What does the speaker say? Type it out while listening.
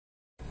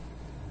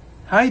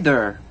Hi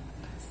there,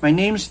 my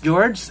name is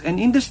George,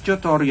 and in this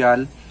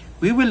tutorial,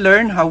 we will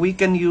learn how we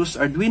can use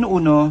Arduino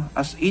Uno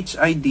as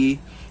HID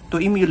to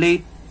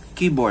emulate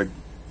keyboard.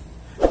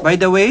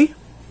 By the way,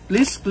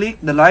 please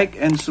click the like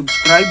and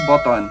subscribe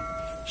button.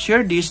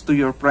 Share this to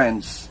your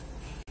friends.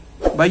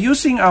 By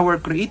using our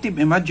creative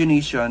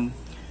imagination,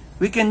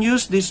 we can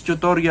use this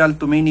tutorial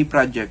to many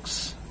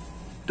projects.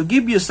 To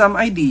give you some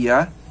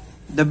idea,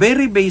 the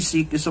very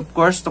basic is of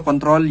course to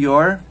control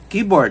your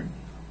keyboard.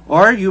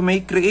 Or you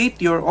may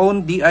create your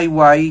own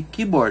DIY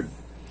keyboard.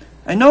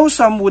 I know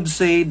some would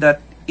say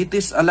that it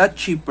is a lot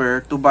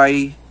cheaper to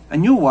buy a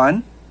new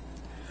one,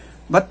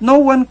 but no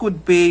one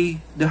could pay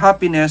the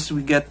happiness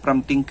we get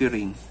from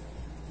tinkering.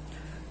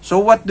 So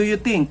what do you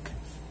think?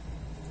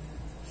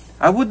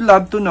 I would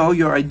love to know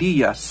your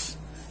ideas.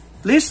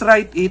 Please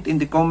write it in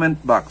the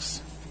comment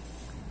box.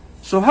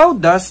 So how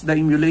does the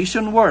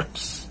emulation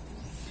works?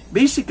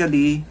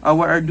 Basically,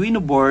 our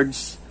Arduino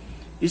boards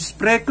is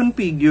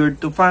pre-configured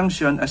to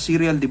function as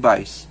serial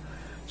device.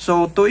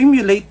 So to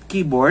emulate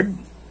keyboard,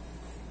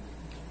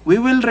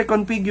 we will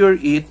reconfigure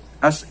it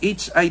as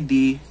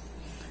HID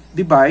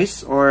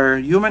device or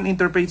human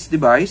interface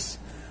device,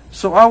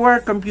 so our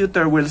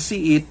computer will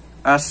see it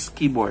as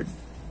keyboard.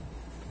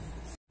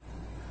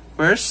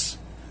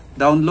 First,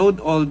 download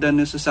all the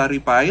necessary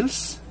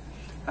files.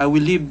 I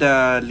will leave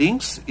the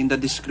links in the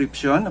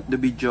description of the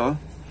video.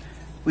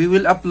 We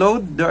will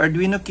upload the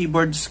Arduino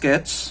keyboard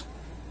sketch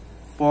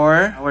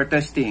for our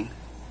testing.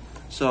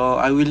 So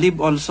I will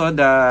leave also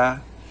the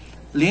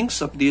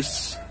links of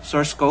this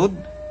source code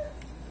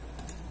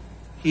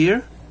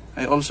here.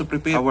 I also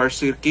prepare our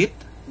circuit.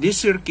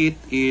 This circuit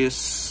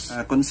is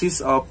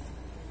consists of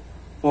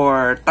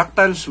 4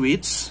 tactile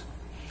switches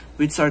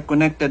which are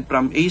connected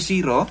from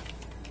A0,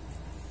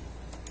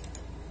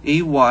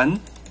 A1,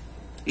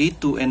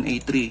 A2, and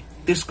A3.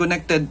 It is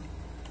connected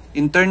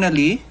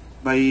internally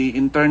by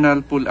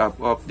internal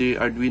pull-up of the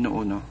Arduino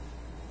Uno.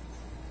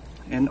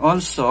 And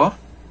also,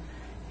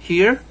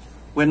 here,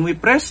 when we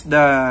press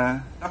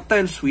the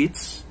tactile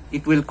switch,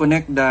 it will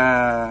connect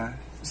the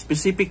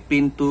specific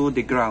pin to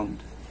the ground.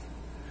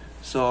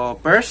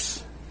 So,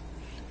 first,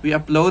 we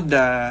upload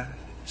the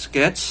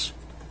sketch.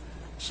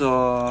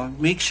 So,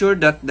 make sure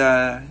that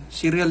the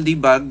serial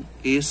debug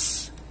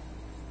is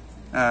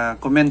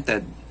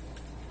commented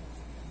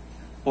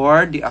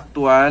for the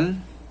actual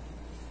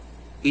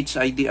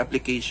HID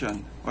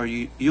application or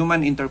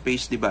human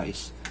interface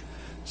device.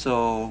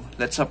 So,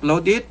 let's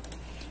upload it.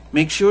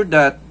 Make sure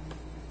that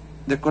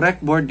the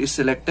correct board is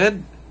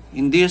selected.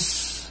 In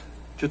this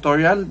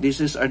tutorial, this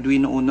is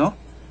Arduino Uno.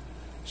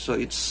 So,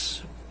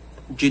 it's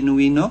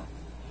Genuino.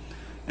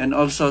 And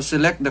also,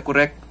 select the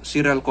correct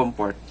serial COM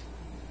port.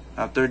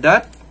 After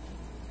that,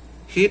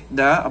 hit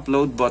the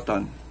upload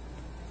button.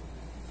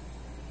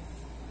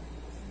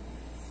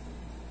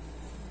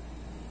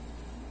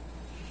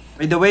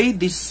 By the way,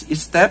 this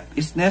step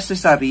is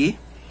necessary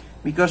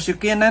because you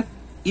cannot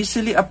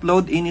easily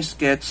upload any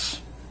sketch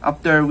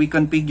after we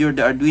configure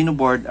the Arduino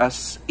board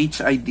as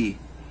HID.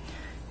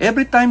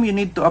 Every time you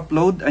need to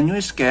upload a new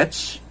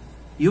sketch,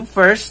 you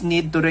first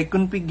need to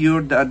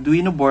reconfigure the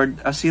Arduino board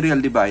as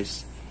serial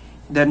device,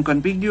 then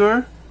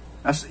configure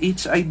as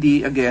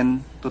HID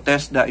again to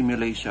test the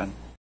emulation.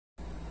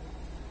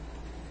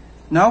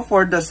 Now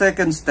for the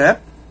second step,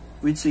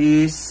 which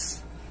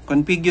is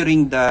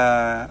configuring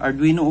the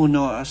Arduino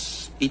Uno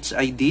as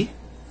HID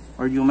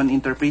or human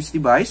interface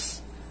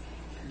device.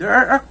 There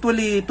are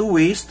actually 2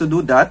 ways to do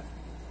that.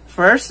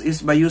 First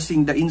is by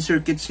using the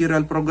in-circuit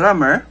serial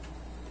programmer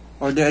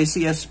or the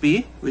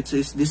ICSP, which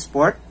is this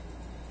port.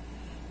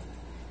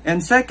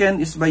 And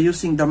second is by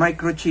using the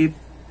microchip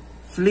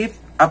flip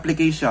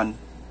application.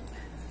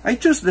 I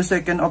choose the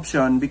second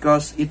option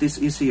because it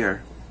is easier.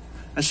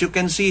 As you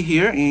can see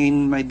here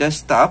in my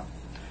desktop,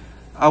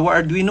 our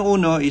Arduino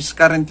Uno is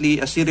currently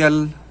a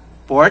serial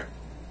port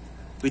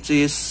which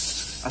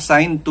is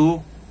assigned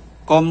to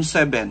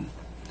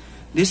COM7.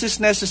 This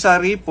is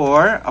necessary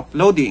for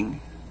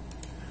uploading.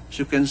 As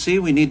you can see,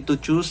 we need to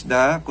choose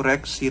the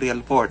correct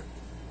serial port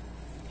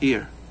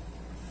here.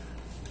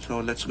 So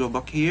let's go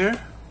back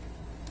here.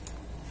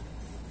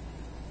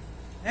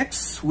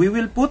 Next, we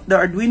will put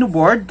the Arduino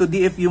board to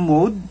DFU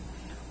mode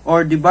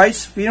or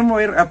device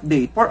firmware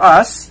update for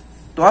us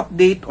to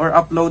update or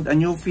upload a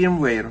new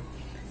firmware.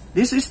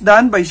 This is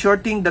done by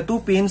shorting the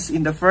 2 pins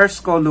in the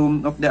first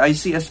column of the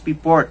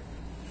ICSP port.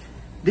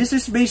 This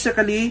is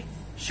basically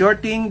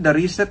shorting the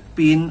reset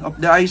pin of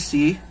the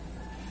IC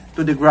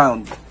to the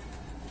ground.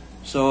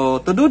 So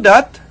to do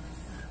that,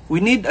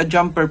 we need a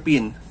jumper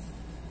pin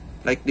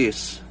like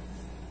this.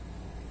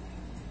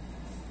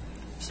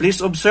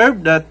 Please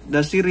observe that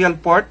the serial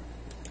port,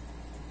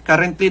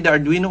 currently the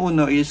Arduino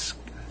Uno is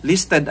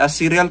listed as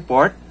serial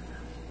port.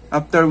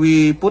 After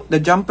we put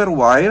the jumper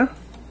wire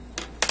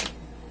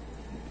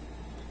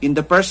in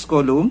the first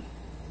column,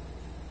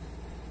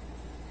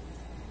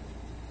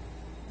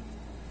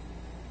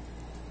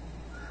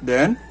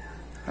 then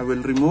I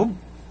will remove.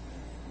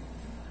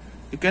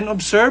 You can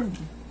observe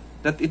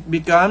that it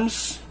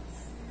becomes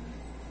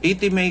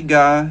 80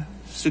 mega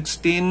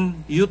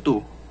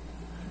 16U2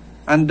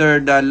 under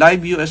the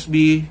live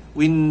USB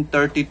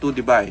Win32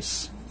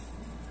 device.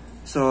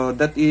 So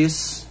that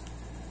is,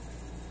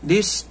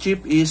 this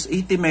chip is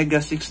 80 mega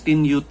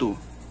 16U2.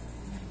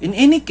 In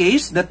any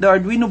case that the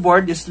Arduino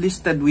board is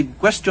listed with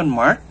question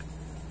mark,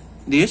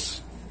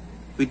 this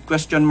with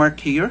question mark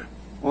here,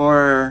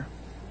 or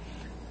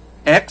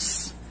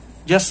X,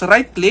 just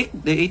right click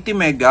the 80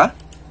 mega,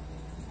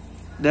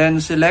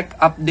 then select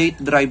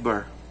update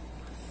driver.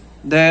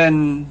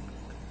 Then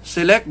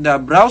select the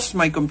browse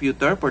my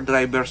computer for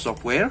driver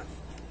software.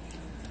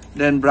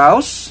 Then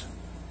browse,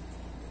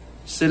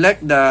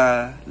 select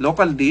the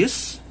local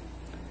disk,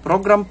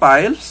 program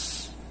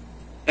files,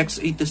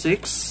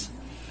 x86,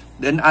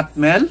 then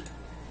atmel,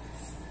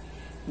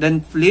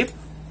 then flip,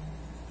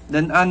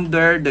 then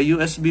under the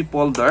USB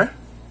folder,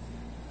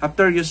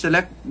 after you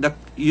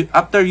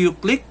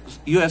click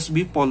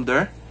USB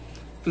folder,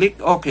 click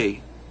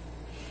OK.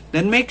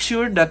 Then make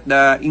sure that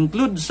the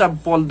include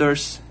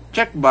subfolders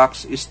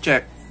checkbox is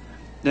checked.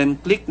 Then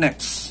click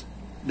next.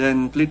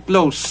 Then click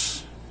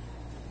close.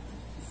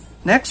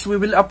 Next, we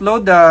will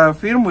upload the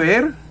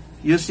firmware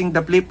using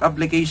the flip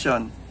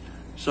application.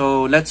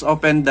 So let's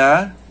open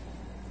the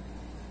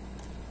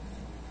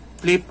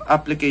flip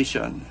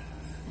application.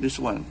 This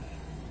one.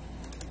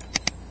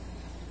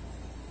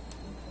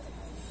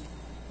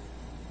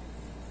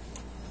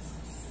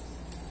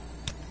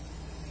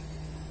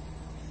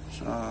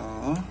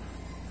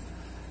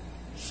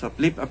 So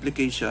flip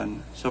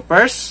application. So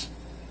first,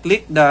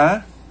 click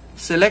the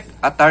select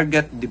a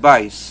target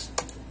device.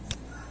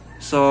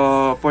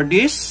 So for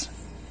this,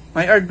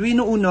 my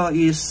Arduino Uno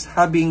is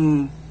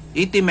having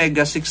 80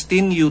 mega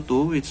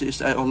 16U2, which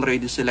is I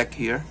already select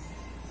here.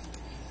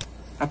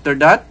 After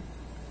that,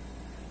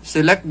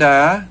 select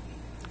the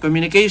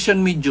communication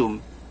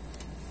medium.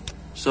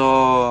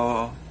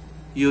 So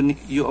you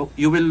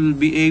will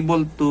be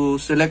able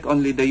to select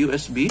only the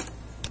USB.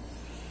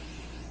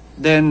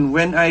 Then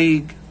when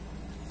I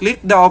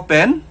click the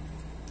open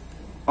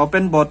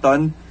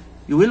button,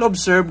 you will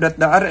observe that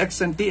the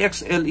RX and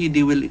TX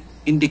LED will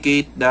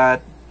indicate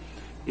that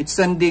it's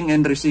sending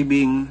and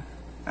receiving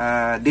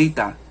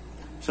data.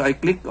 So I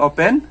click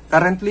open.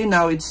 Currently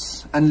now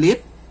it's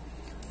unlit.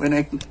 When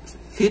I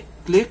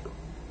click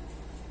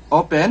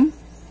open,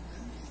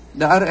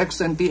 the RX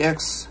and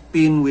TX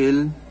pin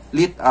will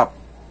lit up.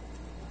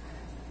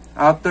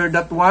 After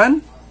that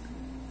one,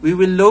 we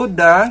will load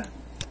the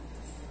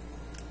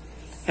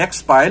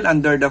hex file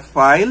under the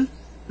file,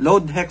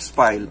 load hex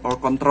file or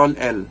Control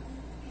L.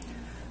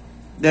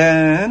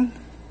 Then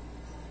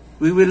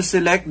we will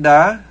select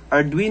the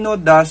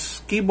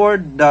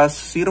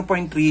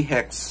Arduino-keyboard-0.3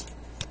 hex.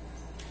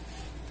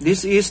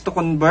 This is to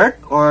convert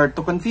or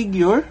to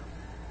configure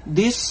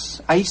this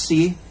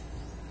IC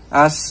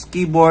as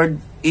keyboard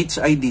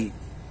HID.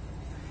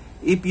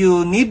 If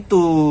you need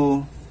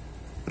to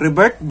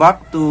revert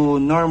back to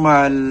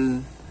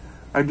normal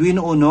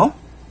Arduino Uno,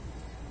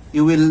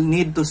 you will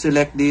need to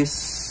select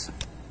this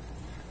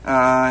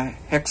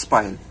hex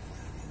file.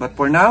 But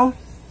for now,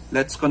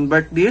 let's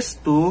convert this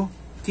to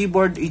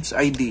keyboard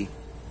HID.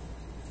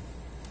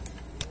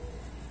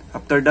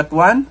 After that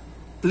one,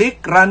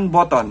 click run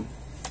button.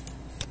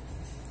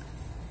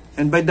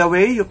 And by the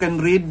way, you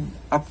can read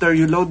after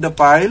you load the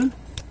file,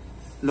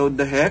 load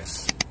the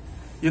hex,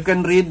 you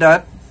can read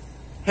that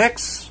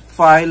hex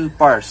file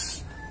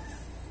parse.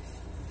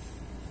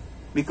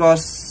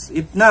 Because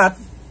if not,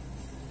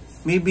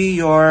 maybe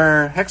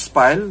your hex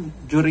file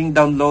during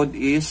download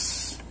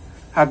is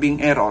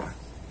having error.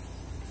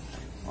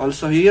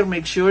 Also here,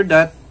 make sure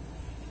that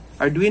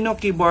Arduino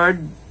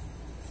keyboard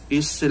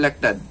is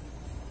selected.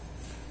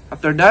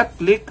 After that,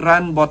 click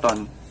run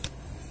button.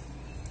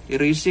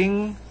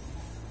 Erasing,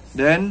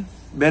 then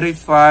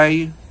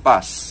verify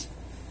pass.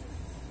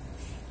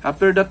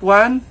 After that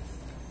one,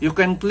 you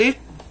can click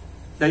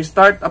the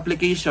start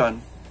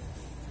application.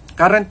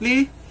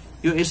 Currently,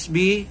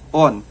 USB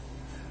on.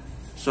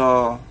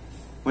 So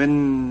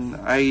when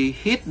I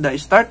hit the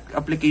start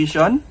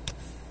application,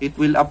 it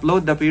will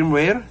upload the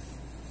firmware.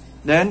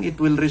 Then it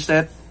will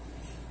reset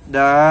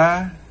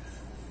the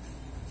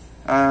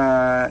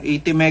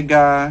 80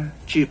 mega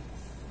chip.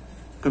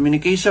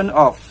 Communication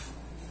off.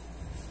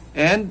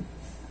 And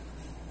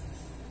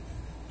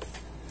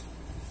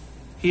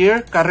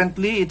here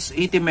currently it's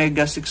 80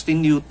 mega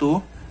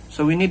 16U2.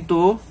 So we need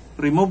to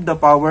remove the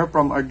power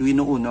from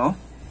Arduino Uno.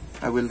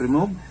 I will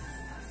remove.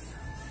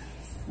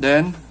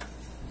 Then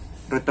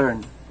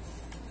return.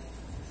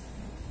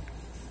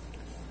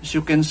 As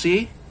you can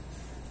see,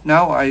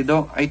 now I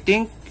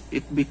think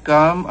it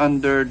become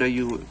under the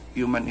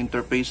human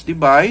interface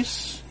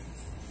device,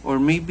 or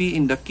maybe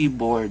in the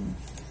keyboard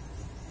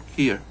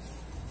here.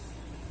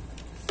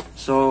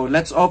 So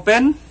let's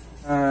open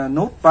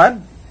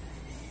Notepad.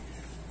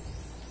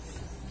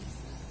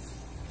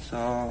 So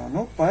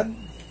Notepad.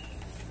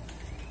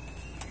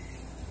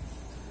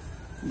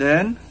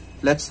 Then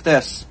let's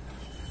test.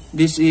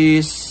 This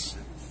is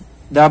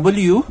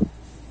W,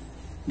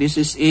 this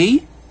is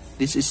A,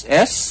 this is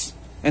S,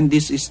 and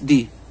this is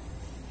D.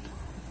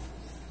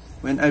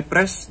 When I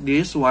press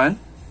this one,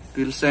 it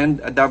will send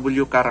a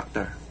W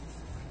character.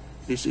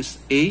 This is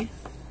A,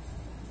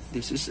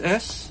 this is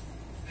S,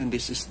 and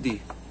this is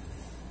D.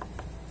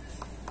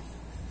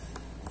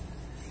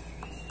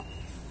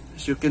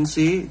 As you can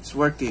see, it's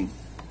working.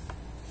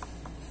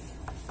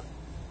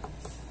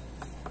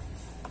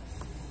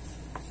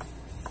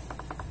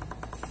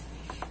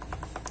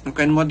 You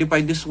can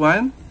modify this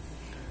one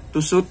to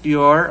suit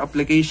your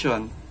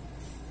application.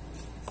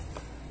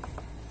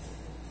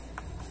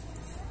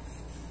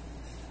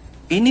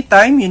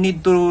 Anytime you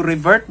need to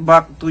revert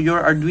back to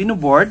your Arduino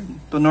board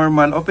to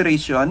normal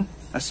operation,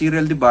 a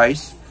serial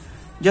device,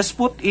 just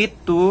put it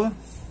to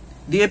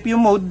DFU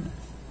mode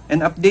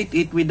and update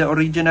it with the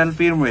original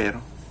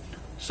firmware.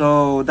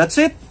 So that's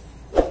it.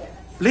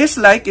 Please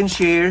like and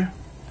share.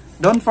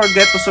 Don't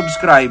forget to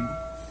subscribe.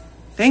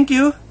 Thank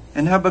you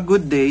and have a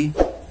good day.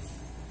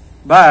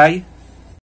 Bye.